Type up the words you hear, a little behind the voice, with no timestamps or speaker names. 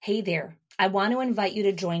Hey there. I want to invite you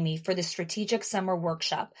to join me for the Strategic Summer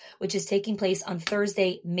Workshop, which is taking place on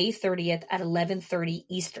Thursday, May 30th at 11:30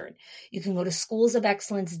 Eastern. You can go to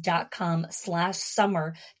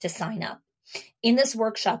schoolsofexcellence.com/summer to sign up. In this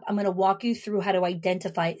workshop, I'm going to walk you through how to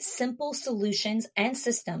identify simple solutions and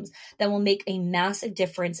systems that will make a massive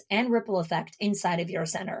difference and ripple effect inside of your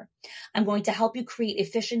center. I'm going to help you create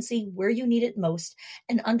efficiency where you need it most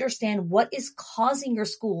and understand what is causing your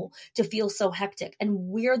school to feel so hectic and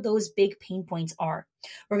where those big pain points are.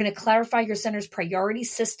 We're going to clarify your center's priority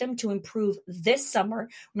system to improve this summer.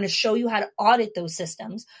 I'm going to show you how to audit those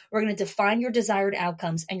systems. We're going to define your desired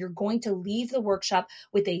outcomes, and you're going to leave the workshop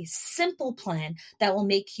with a simple plan that will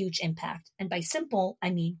make huge impact. And by simple, I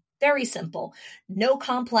mean very simple. No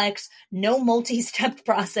complex, no multi-step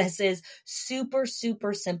processes, super,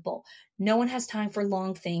 super simple. No one has time for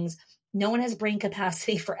long things. No one has brain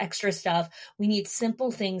capacity for extra stuff. We need simple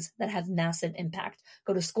things that have massive impact.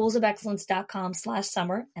 Go to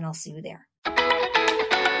schoolsofexcellence.com/summer, and I'll see you there.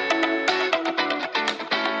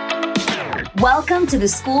 Welcome to the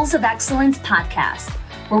Schools of Excellence podcast,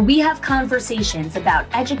 where we have conversations about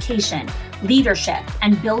education, leadership,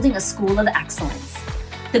 and building a school of excellence.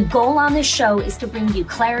 The goal on this show is to bring you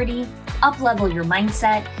clarity, up-level your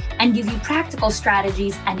mindset, and give you practical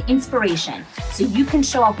strategies and inspiration so you can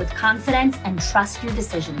show up with confidence and trust your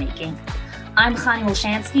decision-making. I'm Chani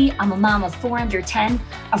Wolshansky. I'm a mom of 4 under 10,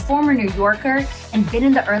 a former New Yorker, and been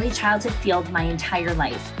in the early childhood field my entire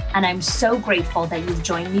life. And I'm so grateful that you've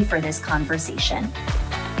joined me for this conversation.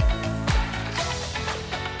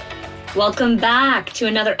 Welcome back to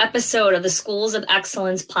another episode of the Schools of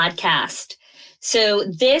Excellence podcast. So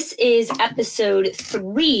this is episode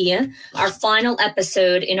 3, our final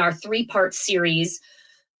episode in our 3-part series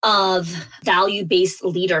of value-based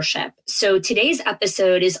leadership. So today's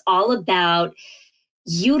episode is all about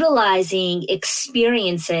utilizing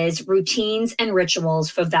experiences, routines, and rituals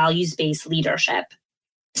for values-based leadership.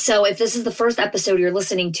 So if this is the first episode you're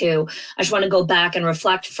listening to, I just want to go back and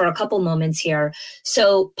reflect for a couple moments here.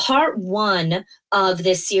 So part 1 of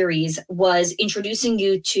this series was introducing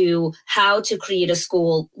you to how to create a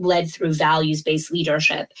school led through values-based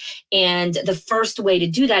leadership. And the first way to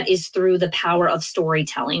do that is through the power of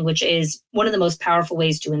storytelling, which is one of the most powerful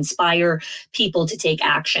ways to inspire people to take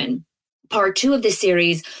action. Part 2 of this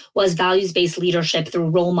series was values-based leadership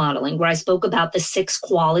through role modeling, where I spoke about the 6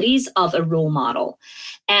 qualities of a role model.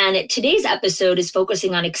 And today's episode is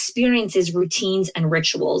focusing on experiences, routines, and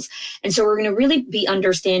rituals. And so we're going to really be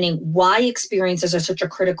understanding why experiences are such a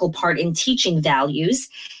critical part in teaching values,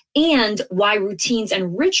 and why routines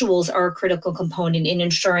and rituals are a critical component in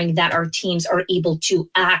ensuring that our teams are able to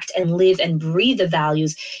act and live and breathe the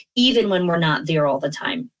values, even when we're not there all the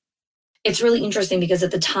time. It's really interesting because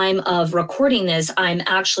at the time of recording this, I'm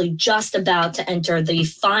actually just about to enter the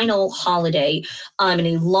final holiday in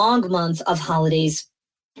a long month of holidays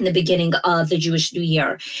in the beginning of the Jewish New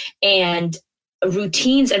Year. And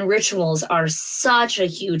routines and rituals are such a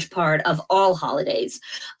huge part of all holidays.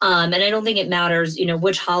 And I don't think it matters,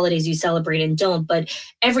 which holidays you celebrate and don't, but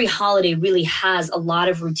every holiday really has a lot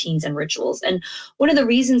of routines and rituals. And one of the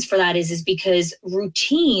reasons for that is because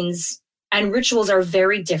routines and rituals are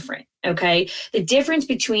very different. Okay. The difference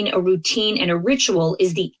between a routine and a ritual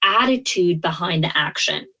is the attitude behind the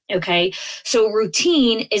action. Okay. So a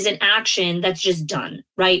routine is an action that's just done,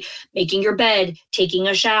 right? Making your bed, taking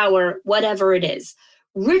a shower, whatever it is.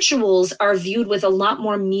 Rituals are viewed with a lot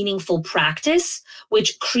more meaningful practice,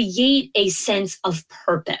 which create a sense of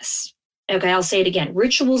purpose. Okay, I'll say it again.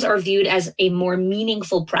 Rituals are viewed as a more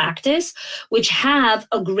meaningful practice, which have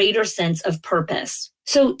a greater sense of purpose.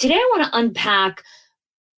 So today I want to unpack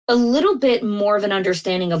a little bit more of an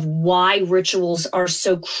understanding of why rituals are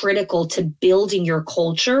so critical to building your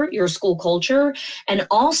culture, your school culture, and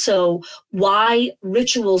also why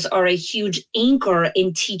rituals are a huge anchor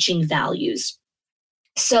in teaching values.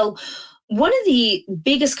 So one of the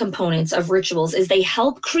biggest components of rituals is they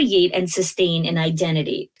help create and sustain an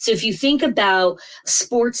identity. So if you think about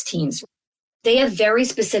sports teams, they have very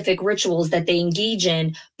specific rituals that they engage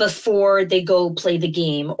in before they go play the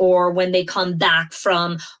game, or when they come back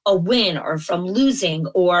from a win or from losing,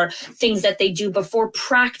 or things that they do before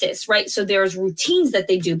practice, right? So there's routines that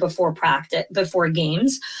they do before practice, before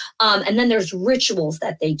games. And then there's rituals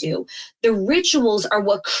that they do. The rituals are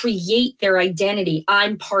what create their identity.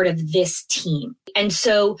 I'm part of this team. And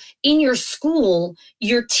so in your school,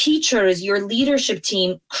 your teachers, your leadership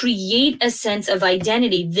team create a sense of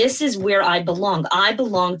identity. This is where I belong. I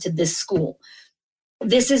belong to this school.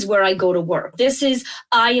 This is where I go to work.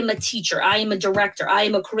 I am a teacher. I am a director. I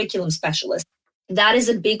am a curriculum specialist. That is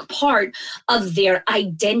a big part of their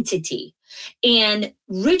identity. And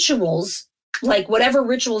rituals, like whatever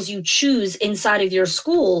rituals you choose inside of your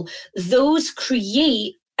school, those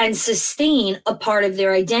create and sustain a part of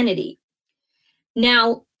their identity.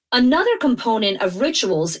 Now, another component of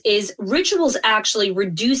rituals is rituals actually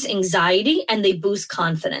reduce anxiety and they boost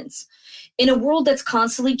confidence. In a world that's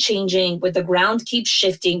constantly changing, where the ground keeps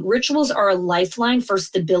shifting, rituals are a lifeline for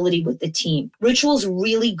stability with the team. Rituals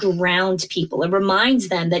really ground people. It reminds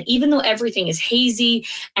them that even though everything is hazy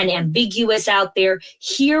and ambiguous out there,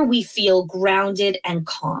 here we feel grounded and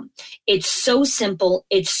calm. It's so simple.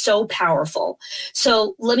 It's so powerful.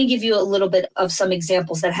 So let me give you a little bit of some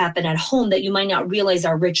examples that happen at home that you might not realize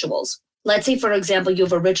are rituals. Let's say, for example, you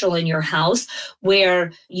have a ritual in your house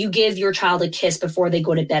where you give your child a kiss before they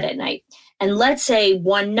go to bed at night. And let's say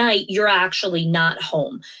one night you're actually not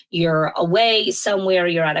home. You're away somewhere,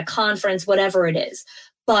 you're at a conference, whatever it is.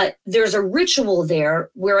 But there's a ritual there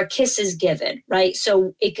where a kiss is given, right?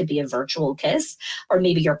 So it could be a virtual kiss, or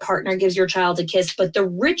maybe your partner gives your child a kiss, but the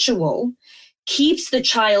ritual keeps the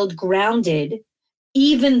child grounded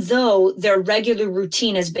even though their regular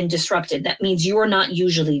routine has been disrupted. That means you're not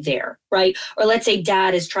usually there, right? Or let's say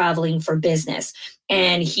dad is traveling for business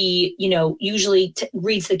and he, usually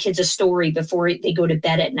reads the kids a story before they go to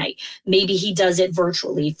bed at night. Maybe he does it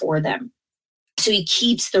virtually for them. So he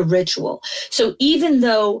keeps the ritual. So even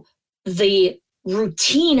though the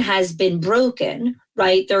routine has been broken,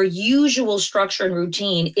 right, their usual structure and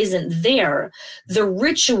routine isn't there, the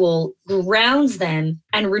ritual grounds them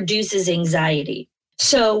and reduces anxiety.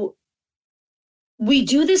 So we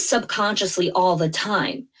do this subconsciously all the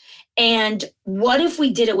time. And what if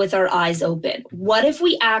we did it with our eyes open? What if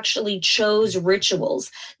we actually chose rituals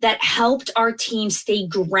that helped our team stay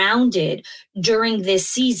grounded during this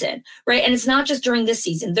season, right? And it's not just during this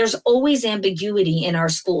season. There's always ambiguity in our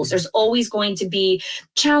schools. There's always going to be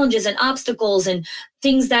challenges and obstacles and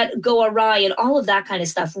things that go awry and all of that kind of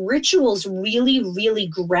stuff. Rituals really, really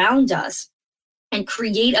ground us and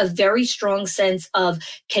create a very strong sense of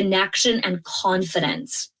connection and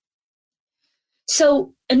confidence.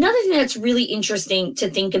 So another thing that's really interesting to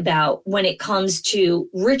think about when it comes to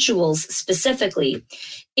rituals specifically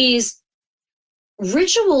is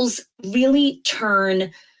rituals really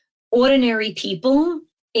turn ordinary people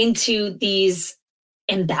into these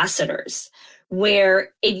ambassadors,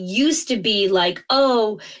 where it used to be like,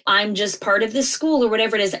 oh, I'm just part of this school or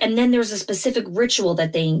whatever it is. And then there's a specific ritual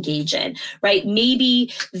that they engage in, right?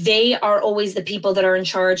 Maybe they are always the people that are in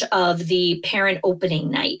charge of the parent opening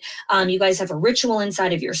night. You guys have a ritual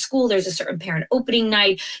inside of your school. There's a certain parent opening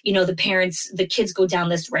night. The kids go down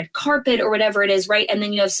this red carpet or whatever it is, right? And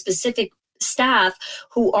then you have specific staff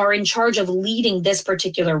who are in charge of leading this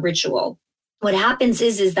particular ritual. What happens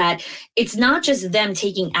is that it's not just them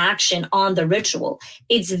taking action on the ritual.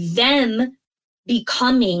 It's them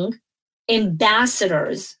becoming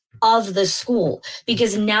ambassadors of the school,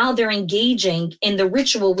 because now they're engaging in the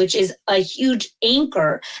ritual, which is a huge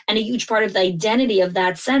anchor and a huge part of the identity of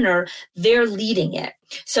that center. They're leading it.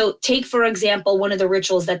 So take, for example, one of the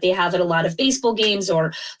rituals that they have at a lot of baseball games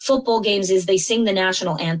or football games is they sing the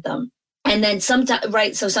national anthem. And then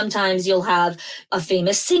sometimes you'll have a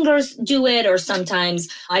famous singer do it, or sometimes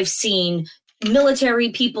I've seen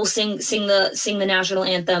military people sing the national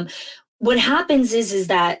anthem. What happens is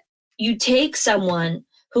that you take someone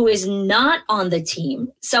who is not on the team,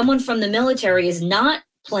 someone from the military is not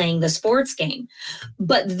playing the sports game,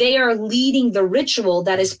 but they are leading the ritual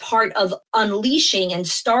that is part of unleashing and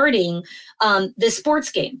starting the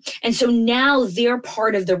sports game. And so now they're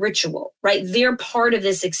part of the ritual, right? They're part of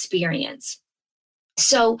this experience.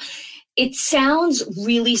 So it sounds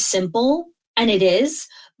really simple, and it is,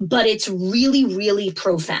 but it's really, really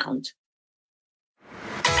profound.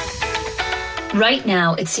 Right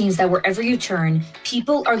now, it seems that wherever you turn,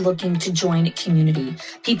 people are looking to join community.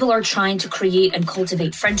 People are trying to create and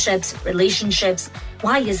cultivate friendships, relationships.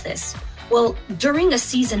 Why is this? Well, during a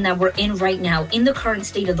season that we're in right now, in the current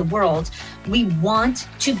state of the world, we want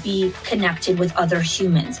to be connected with other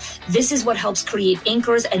humans. This is what helps create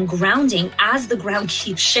anchors and grounding as the ground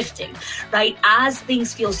keeps shifting, right? As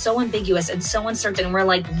things feel so ambiguous and so uncertain, and we're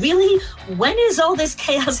like, really? When is all this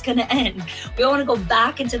chaos going to end? We want to go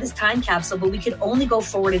back into this time capsule, but we can only go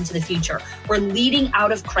forward into the future. We're leading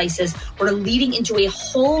out of crisis. We're leading into a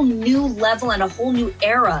whole new level and a whole new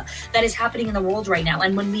era that is happening in the world right now.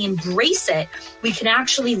 And when we embrace it, we can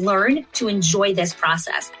actually learn to enjoy this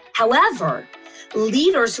process. However,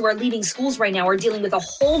 leaders who are leading schools right now are dealing with a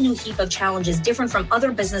whole new heap of challenges, different from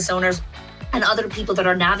other business owners and other people that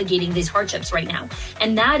are navigating these hardships right now.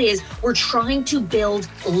 And that is, we're trying to build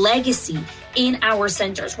legacy in our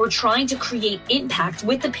centers. We're trying to create impact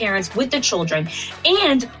with the parents, with the children,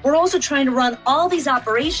 and we're also trying to run all these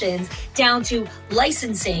operations down to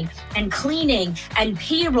licensing and cleaning and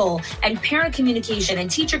payroll and parent communication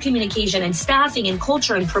and teacher communication and staffing and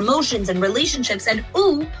culture and promotions and relationships. And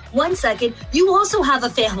ooh, 1 second, you also have a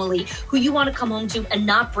family who you want to come home to and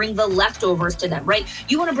not bring the leftovers to them, right?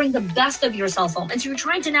 You want to bring the best of yourself home. And so you're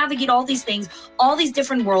trying to navigate all these things, all these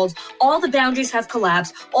different worlds, all the boundaries have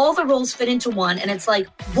collapsed, all the roles fit into one. And it's like,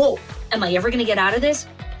 whoa, am I ever going to get out of this?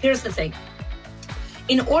 Here's the thing.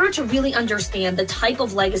 In order to really understand the type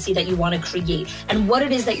of legacy that you want to create and what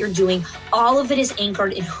it is that you're doing, all of it is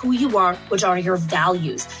anchored in who you are, which are your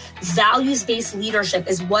values. Values-based leadership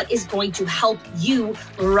is what is going to help you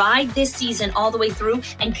ride this season all the way through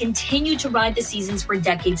and continue to ride the seasons for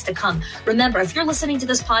decades to come. Remember, if you're listening to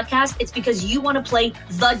this podcast, it's because you want to play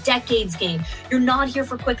the decades game. You're not here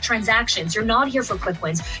for quick transactions. You're not here for quick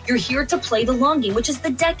wins. You're here to play the long game, which is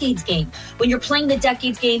the decades game. When you're playing the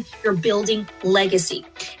decades game, you're building legacy.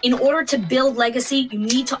 In order to build legacy, you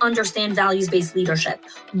need to understand values-based leadership.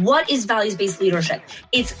 What is values-based leadership?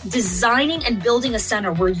 It's designing and building a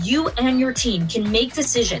center where you and your team can make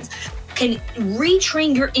decisions, can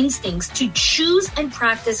retrain your instincts to choose and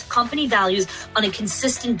practice company values on a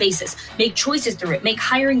consistent basis, make choices through it, make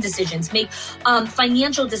hiring decisions, make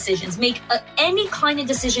financial decisions, make any kind of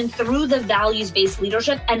decision through the values-based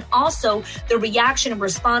leadership, and also the reaction and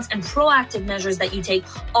response and proactive measures that you take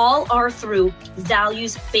all are through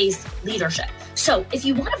values-based leadership. So if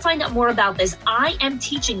you want to find out more about this, I am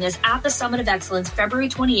teaching this at the Summit of Excellence, February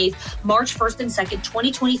 28th, March 1st and 2nd,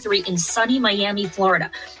 2023 in sunny Miami, Florida.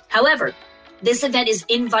 However, this event is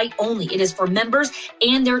invite only. It is for members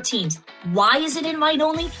and their teams. Why is it invite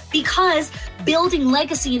only? Because building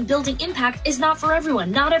legacy and building impact is not for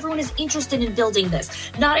everyone. Not everyone is interested in building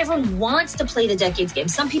this. Not everyone wants to play the decades game.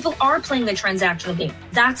 Some people are playing the transactional game.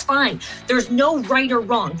 That's fine. There's no right or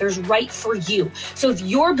wrong. There's right for you. So if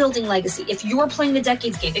you're building legacy, if you're playing the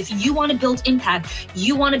decades game, if you want to build impact,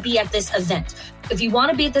 you want to be at this event. If you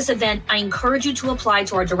want to be at this event, I encourage you to apply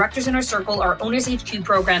to our Directors Inner Circle, our Owners HQ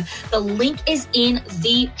program. The link is in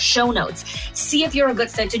the show notes. See if you're a good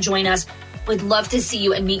fit to join us. We'd love to see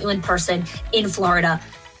you and meet you in person in Florida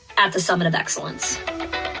at the Summit of Excellence.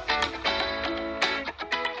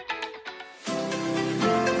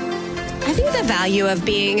 I think the value of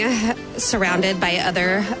being surrounded by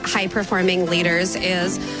other high-performing leaders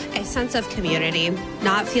is a sense of community,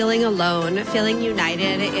 not feeling alone, feeling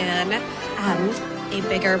united in a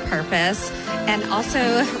bigger purpose, and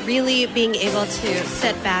also really being able to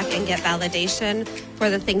sit back and get validation for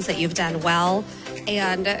the things that you've done well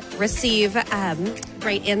and receive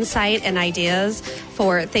great insight and ideas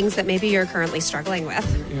for things that maybe you're currently struggling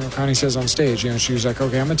with. You know, Connie says on stage, she was like,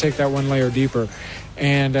 okay, I'm going to take that one layer deeper.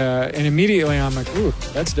 And immediately I'm like, ooh,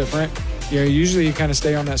 that's different. Usually you kind of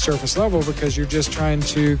stay on that surface level because you're just trying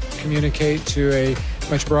to communicate to a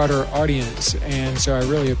much broader audience. And so I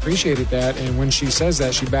really appreciated that. And when she says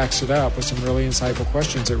that, she backs it up with some really insightful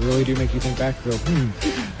questions that really do make you think back and go,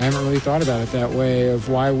 I haven't really thought about it that way, of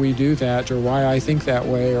why we do that or why I think that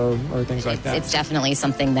way or things like that. It's definitely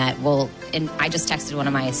something that will, and I just texted one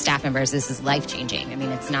of my staff members, this is life-changing. I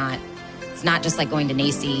mean, it's not just like going to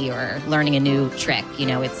NACCE or learning a new trick.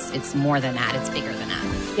 It's more than that. It's bigger than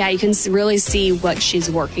that. Yeah, you can really see what she's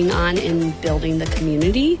working on in building the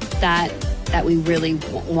community that we really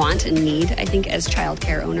want and need, I think, as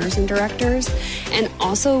childcare owners and directors. And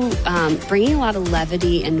also bringing a lot of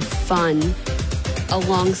levity and fun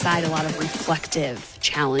alongside a lot of reflective,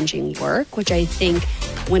 challenging work, which I think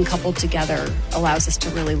when coupled together allows us to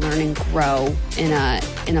really learn and grow in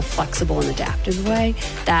a flexible and adaptive way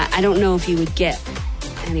that I don't know if you would get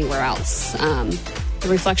anywhere else. The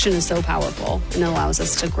reflection is so powerful and it allows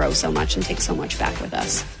us to grow so much and take so much back with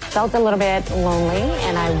us. Felt a little bit lonely,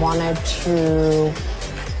 and I wanted to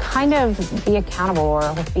kind of be accountable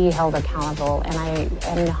or be held accountable.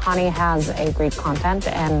 And Hani has a great content,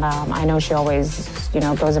 and I know she always,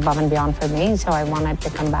 goes above and beyond for me. So I wanted to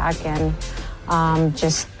come back and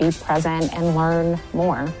just be present and learn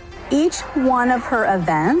more. Each one of her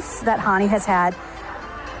events that Hani has had,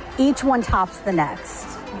 each one tops the next.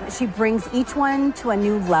 She brings each one to a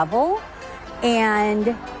new level, and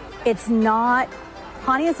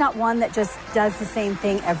Hani is not one that just does the same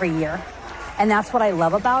thing every year. And that's what I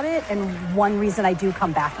love about it, and one reason I do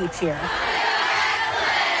come back each year.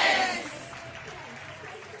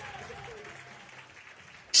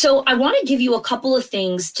 So I want to give you a couple of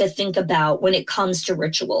things to think about when it comes to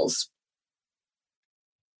rituals.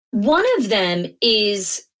 One of them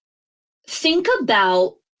is think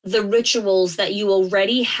about the rituals that you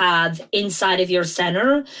already have inside of your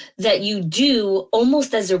center that you do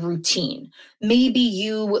almost as a routine. Maybe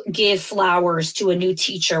you give flowers to a new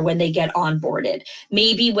teacher when they get onboarded.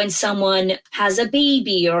 Maybe when someone has a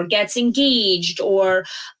baby or gets engaged or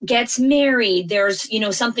gets married, there's,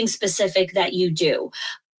 something specific that you do.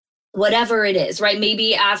 Whatever it is, right?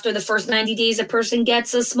 Maybe after the first 90 days, a person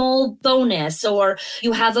gets a small bonus, or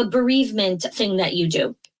you have a bereavement thing that you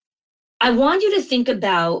do. I want you to think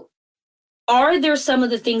about, are there some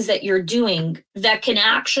of the things that you're doing that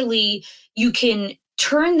you can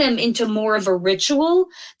turn them into more of a ritual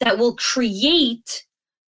that will create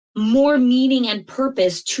more meaning and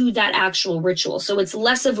purpose to that actual ritual. So it's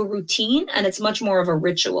less of a routine and it's much more of a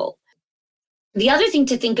ritual. The other thing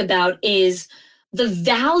to think about is the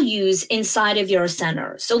values inside of your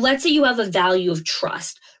center. So let's say you have a value of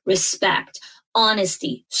trust, respect,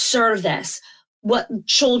 honesty, service, what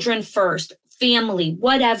children first, family,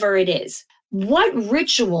 whatever it is. What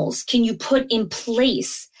rituals can you put in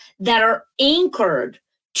place that are anchored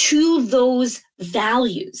to those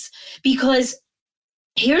values? Because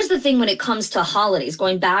here's the thing when it comes to holidays,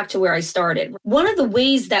 going back to where I started, one of the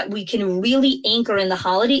ways that we can really anchor in the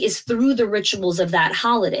holiday is through the rituals of that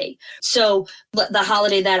holiday. So the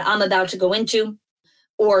holiday that I'm about to go into,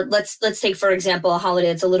 or let's take, for example, a holiday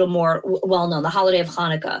that's a little more well-known, the holiday of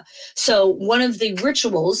Hanukkah. So one of the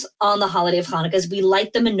rituals on the holiday of Hanukkah is we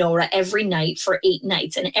light the menorah every night for 8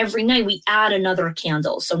 nights. And every night we add another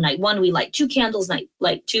candle. So night 1, we light 2 candles. Night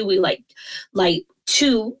 2, we light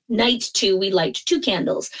 2. Night 2, we light 2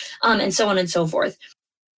 candles, and so on and so forth.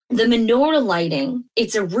 The menorah lighting,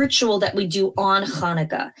 it's a ritual that we do on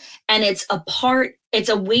Hanukkah, and it's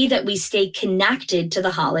a way that we stay connected to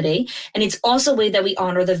the holiday, and it's also a way that we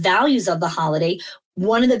honor the values of the holiday.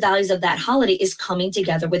 One of the values of that holiday is coming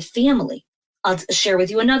together with family. I'll share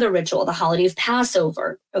with you another ritual, the holiday of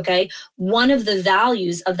Passover, okay? One of the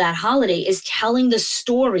values of that holiday is telling the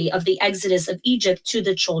story of the Exodus of Egypt to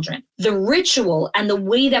the children. The ritual and the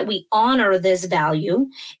way that we honor this value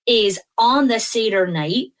is on the Seder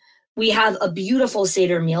night, we have a beautiful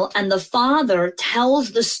Seder meal, and the father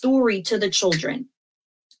tells the story to the children.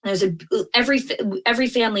 There's every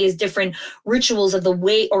family has different rituals of the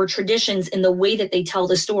way or traditions in the way that they tell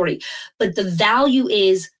the story. But the value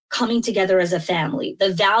is coming together as a family.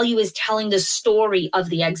 The value is telling the story of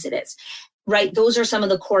the Exodus, right? Those are some of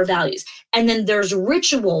the core values. And then there's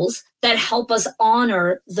rituals that help us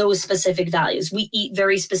honor those specific values. We eat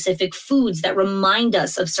very specific foods that remind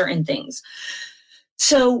us of certain things.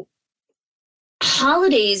 So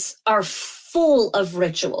holidays are full of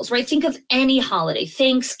rituals, right? Think of any holiday,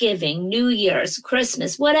 Thanksgiving, New Year's,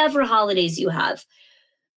 Christmas, whatever holidays you have.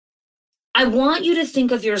 I want you to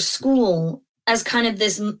think of your school as kind of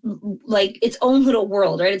this, like its own little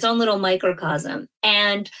world, right? Its own little microcosm.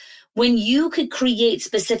 And when you could create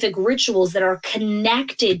specific rituals that are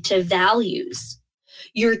connected to values,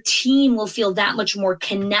 your team will feel that much more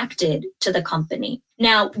connected to the company.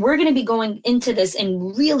 Now, we're going to be going into this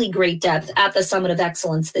in really great depth at the Summit of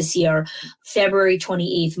Excellence this year, February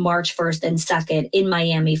 28th, March 1st, and 2nd in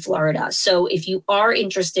Miami, Florida. So if you are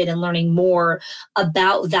interested in learning more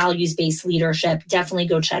about values-based leadership, definitely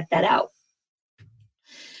go check that out.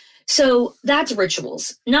 So that's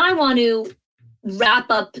rituals. Now I want to wrap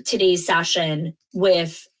up today's session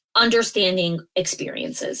with understanding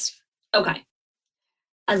experiences. Okay.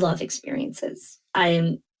 I love experiences. I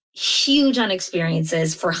am huge on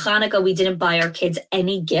experiences. For Hanukkah, we didn't buy our kids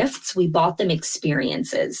any gifts. We bought them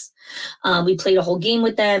experiences. We played a whole game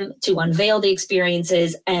with them to unveil the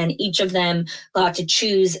experiences, and each of them got to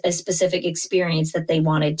choose a specific experience that they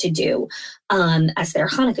wanted to do as their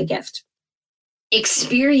Hanukkah gift.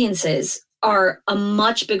 Experiences are a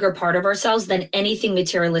much bigger part of ourselves than anything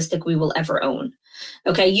materialistic we will ever own.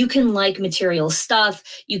 Okay, you can like material stuff.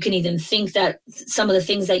 You can even think that some of the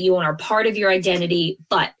things that you own are part of your identity,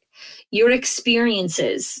 but your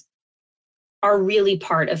experiences are really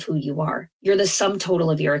part of who you are. You're the sum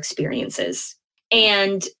total of your experiences.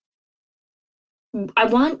 And I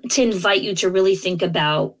want to invite you to really think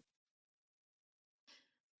about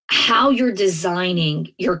how you're designing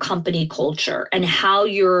your company culture and how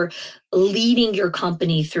you're leading your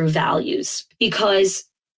company through values. Because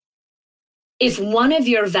if one of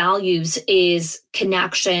your values is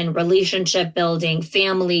connection, relationship building,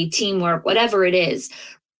 family, teamwork, whatever it is,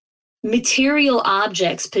 material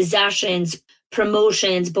objects, possessions,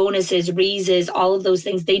 promotions, bonuses, raises, all of those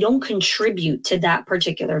things, they don't contribute to that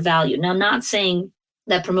particular value. Now, I'm not saying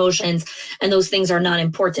that promotions and those things are not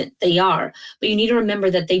important. They are. But you need to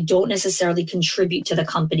remember that they don't necessarily contribute to the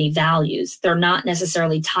company values. They're not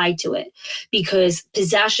necessarily tied to it, because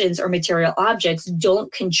possessions or material objects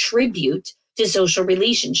don't contribute to social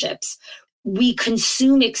relationships. We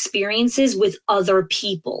consume experiences with other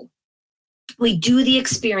people. We do the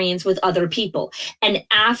experience with other people. And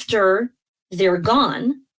after they're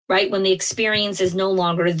gone, right, when the experience is no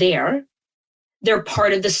longer there, they're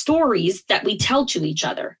part of the stories that we tell to each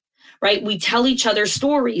other, right? We tell each other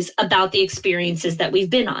stories about the experiences that we've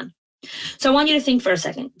been on. So I want you to think for a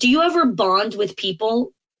second. Do you ever bond with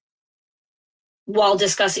people while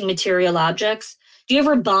discussing material objects? Do you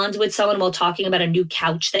ever bond with someone while talking about a new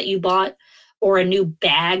couch that you bought, or a new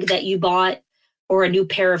bag that you bought, or a new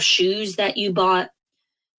pair of shoes that you bought?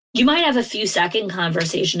 You might have a few second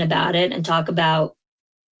conversation about it and talk about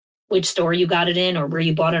which store you got it in or where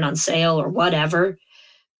you bought it on sale or whatever.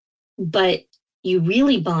 But you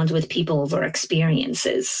really bond with people over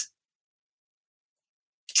experiences.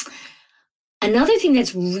 Another thing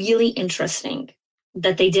that's really interesting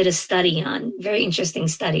that they did a study on, very interesting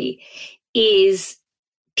study, is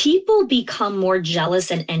people become more jealous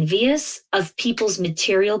and envious of people's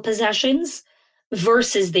material possessions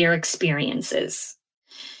versus their experiences.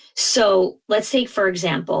 So let's take, for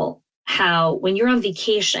example, how when you're on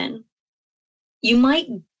vacation, you might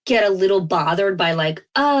get a little bothered by like,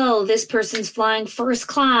 oh, this person's flying first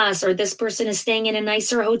class, or this person is staying in a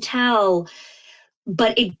nicer hotel,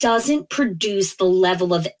 but it doesn't produce the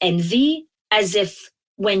level of envy as if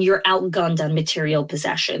when you're outgunned on material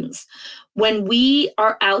possessions. When we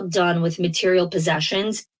are outdone with material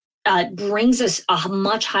possessions, it brings us a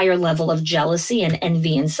much higher level of jealousy and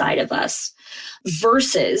envy inside of us,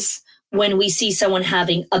 versus when we see someone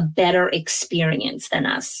having a better experience than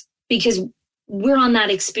us, because we're on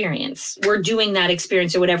that experience. We're doing that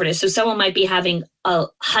experience or whatever it is. So someone might be having a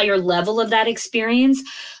higher level of that experience,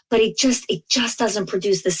 but it just doesn't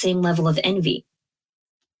produce the same level of envy.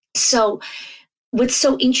 So what's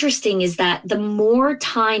so interesting is that the more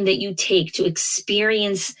time that you take to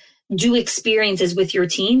do experiences with your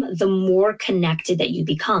team, the more connected that you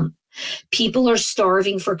become. People are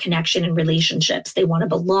starving for connection and relationships. They want to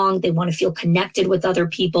belong. They want to feel connected with other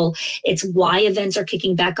people. It's why events are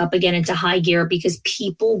kicking back up again into high gear, because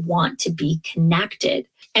people want to be connected.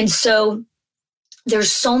 And so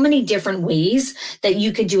there's so many different ways that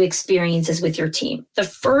you could do experiences with your team. The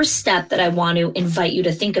first step that I want to invite you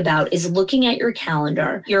to think about is looking at your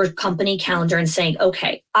calendar, your company calendar, and saying,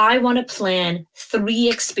 okay, I want to plan 3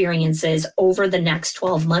 experiences over the next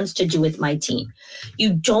 12 months to do with my team.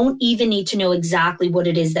 You don't even need to know exactly what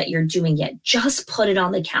it is that you're doing yet. Just put it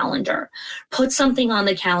on the calendar. Put something on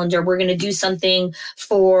the calendar. We're going to do something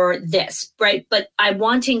for this, right? But I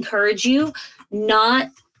want to encourage you not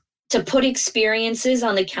to put experiences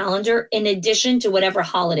on the calendar in addition to whatever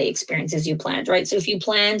holiday experiences you planned, right? So if you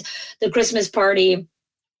planned the Christmas party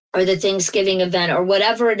or the Thanksgiving event or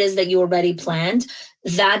whatever it is that you already planned,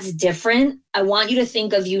 that's different. I want you to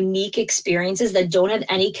think of unique experiences that don't have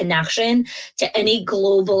any connection to any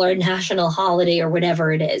global or national holiday or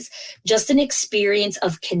whatever it is. Just an experience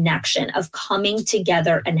of connection, of coming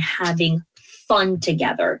together and having fun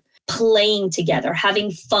together, playing together, having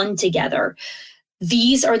fun together.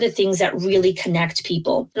 These are the things that really connect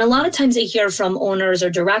people. And a lot of times I hear from owners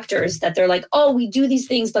or directors that they're like, oh, we do these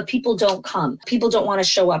things, but people don't come. People don't want to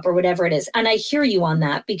show up or whatever it is. And I hear you on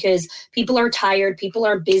that, because people are tired. People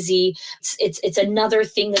are busy. It's another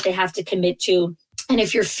thing that they have to commit to. And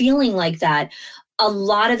if you're feeling like that, a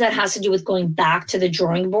lot of that has to do with going back to the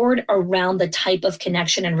drawing board around the type of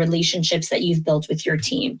connection and relationships that you've built with your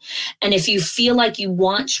team. And if you feel like you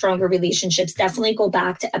want stronger relationships, definitely go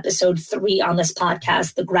back to episode 3 on this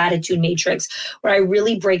podcast, The Gratitude Matrix, where I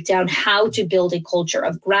really break down how to build a culture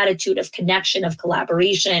of gratitude, of connection, of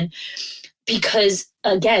collaboration. Because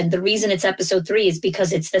again, the reason it's episode 3 is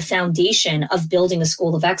because it's the foundation of building a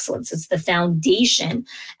school of excellence. It's the foundation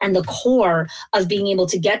and the core of being able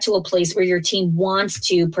to get to a place where your team wants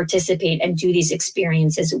to participate and do these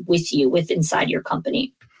experiences with you, with inside your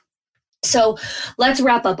company. So let's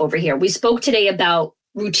wrap up over here. We spoke today about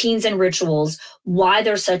routines and rituals, why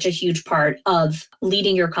they're such a huge part of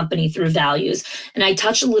leading your company through values. And I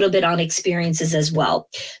touched a little bit on experiences as well.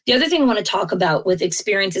 The other thing I want to talk about with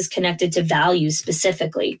experiences connected to values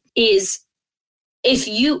specifically is, if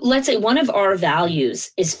you, let's say one of our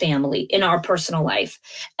values is family in our personal life.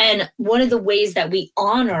 And one of the ways that we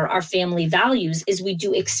honor our family values is we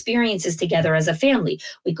do experiences together as a family.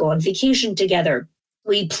 We go on vacation together.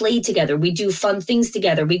 We play together. We do fun things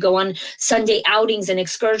together. We go on Sunday outings and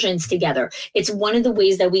excursions together. It's one of the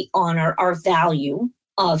ways that we honor our value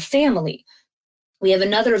of family. We have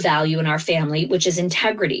another value in our family, which is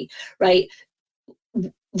integrity, right?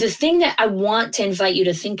 The thing that I want to invite you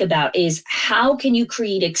to think about is how can you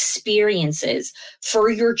create experiences for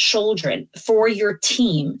your children, for your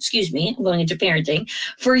team, I'm going into parenting,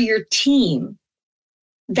 for your team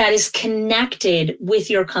that is connected with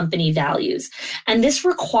your company values. And this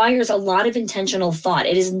requires a lot of intentional thought.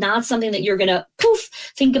 It is not something that you're going to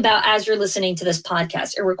think about as you're listening to this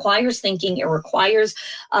podcast. It requires thinking. It requires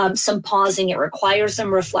some pausing. It requires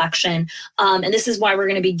some reflection. And this is why we're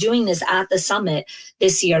going to be doing this at the summit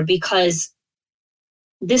this year, because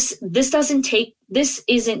this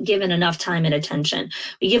isn't given enough time and attention.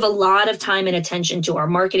 We give a lot of time and attention to our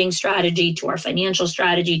marketing strategy, to our financial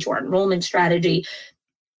strategy, to our enrollment strategy,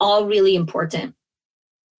 all really important.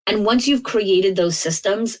 And once you've created those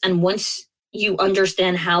systems and once you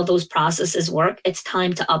understand how those processes work, it's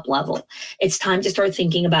time to up level. It's time to start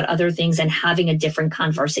thinking about other things and having a different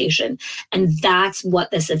conversation. And that's what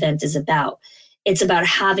this event is about. It's about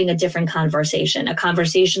having a different conversation, a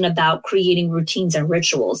conversation about creating routines and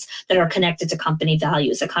rituals that are connected to company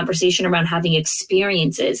values, a conversation around having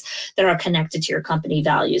experiences that are connected to your company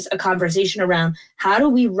values, a conversation around how do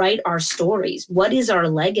we write our stories? What is our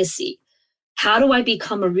legacy? How do I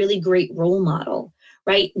become a really great role model?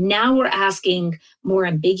 Right now, we're asking more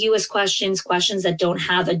ambiguous questions that don't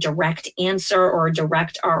have a direct answer or a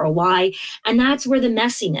direct ROI. And that's where the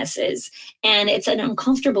messiness is. And it's an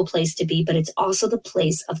uncomfortable place to be, but it's also the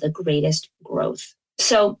place of the greatest growth.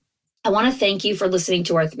 So I want to thank you for listening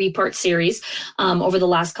to our 3-part series over the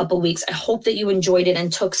last couple of weeks. I hope that you enjoyed it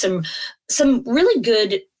and took some really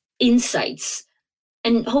good insights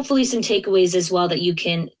and hopefully some takeaways as well that you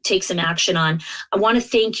can take some action on. I want to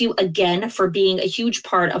thank you again for being a huge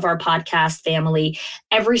part of our podcast family.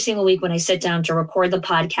 Every single week when I sit down to record the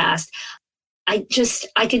podcast, I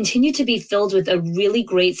continue to be filled with a really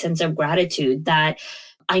great sense of gratitude that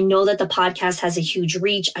I know that the podcast has a huge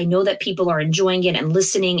reach. I know that people are enjoying it and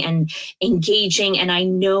listening and engaging. And I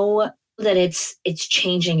know that it's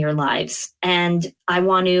changing your lives. And I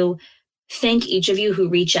want to thank each of you who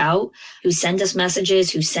reach out, who send us messages,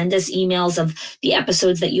 who send us emails of the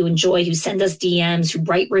episodes that you enjoy, who send us DMs, who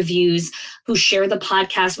write reviews, who share the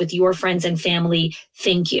podcast with your friends and family.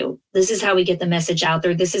 Thank you. This is how we get the message out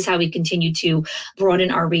there. This is how we continue to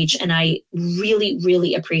broaden our reach. And I really,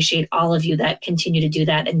 really appreciate all of you that continue to do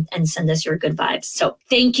that and send us your good vibes. So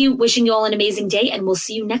thank you. Wishing you all an amazing day. And we'll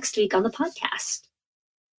see you next week on the podcast.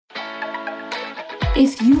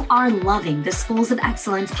 If you are loving the Schools of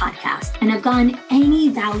Excellence podcast and have gotten any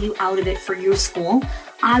value out of it for your school,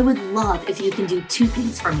 I would love if you can do 2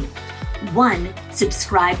 things for me. 1,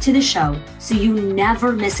 subscribe to the show so you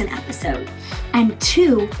never miss an episode. And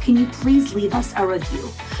 2, can you please leave us a review?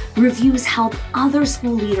 Reviews help other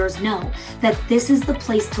school leaders know that this is the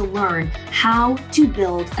place to learn how to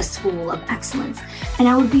build a school of excellence. And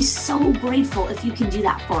I would be so grateful if you can do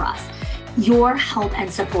that for us. Your help and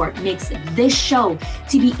support makes this show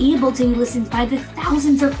to be able to be listened by the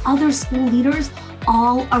thousands of other school leaders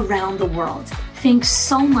all around the world. Thanks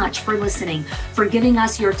so much for listening, for giving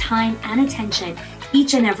us your time and attention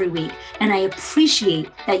each and every week. And I appreciate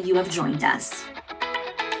that you have joined us.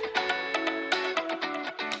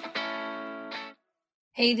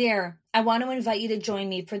 Hey there. I want to invite you to join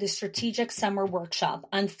me for the Strategic Summer Workshop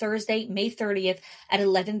on Thursday, May 30th at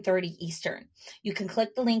 11:30 Eastern. You can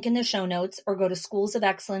click the link in the show notes or go to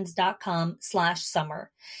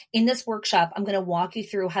schoolsofexcellence.com/summer. In this workshop, I'm going to walk you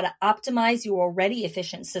through how to optimize your already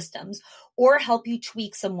efficient systems or help you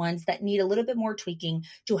tweak some ones that need a little bit more tweaking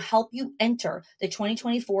to help you enter the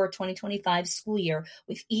 2024-2025 school year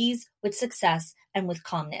with ease, with success, and with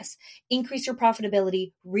calmness. Increase your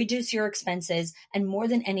profitability, reduce your expenses, and more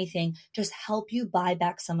than anything, just help you buy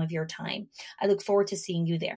back some of your time. I look forward to seeing you there.